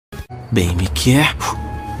Bem me quer,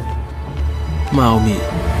 mal me...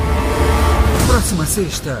 Próxima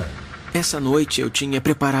sexta. Essa noite eu tinha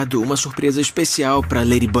preparado uma surpresa especial pra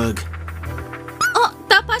Ladybug. Oh,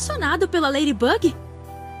 tá apaixonado pela Ladybug?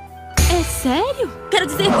 É sério? Quero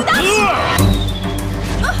dizer, cuidado!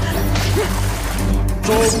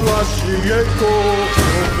 Sou laciento,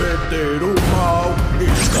 prometer o mal,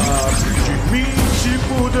 escape de mim se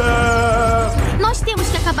puder. Nós temos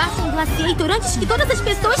que acabar com o Glaciator antes que todas as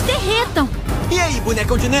pessoas derretam. E aí,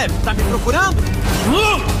 bonecão de neve, tá me procurando?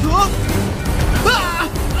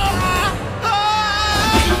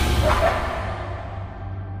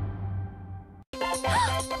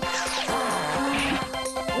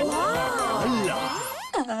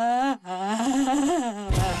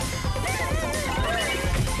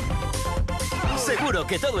 Seguro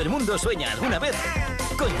que todo el mundo sueña alguna vez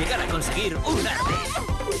con llegar a conseguir un arte.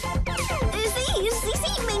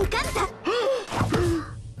 Sí, me encanta.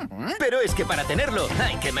 Pero es que para tenerlo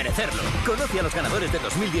hay que merecerlo. Conoce a los ganadores de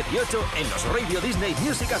 2018 en los Radio Disney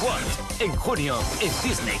Music Awards. En junio en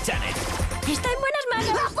Disney Channel. Está en buenas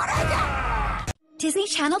manos. ¡Por ella! Disney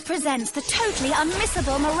Channel presents the totally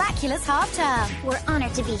unmissable Miraculous half-term. We're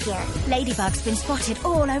honored to be here. Ladybug's been spotted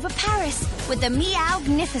all over Paris with the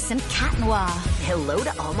meow-gnificent Cat Noir. Hello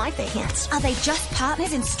to all my fans. Are they just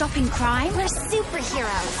partners in stopping crime? We're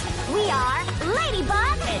superheroes. We are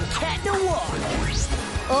Ladybug and Cat Noir.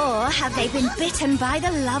 Or have they been bitten by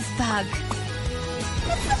the love bug?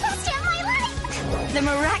 It's the best day of my life! The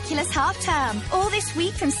Miraculous half-term, all this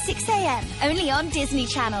week from 6 a.m. only on Disney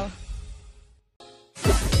Channel.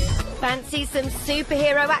 Fancy some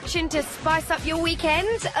superhero action to spice up your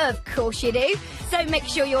weekend? Of course you do. So make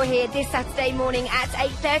sure you're here this Saturday morning at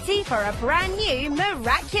 8:30 for a brand new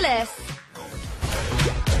Miraculous.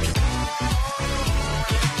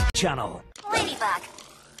 Channel. Ladybug.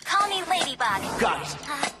 Call me Ladybug. Got it.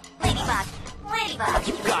 Ladybug. Ladybug.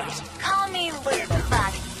 You got it. Call me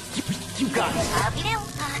Ladybug. You got it.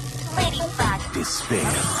 Ladybug. Despair.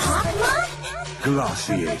 Hawkmoth?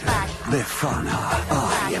 Glaciator. Befana.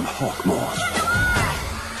 I am Hawkmoth.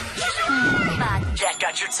 Cat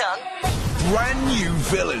got your tongue? Brand new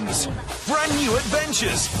villains. Brand new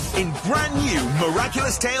adventures. In brand new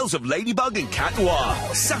Miraculous Tales of Ladybug and Cat Noir.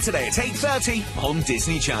 Saturday at 8:30 on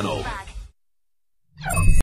Disney Channel.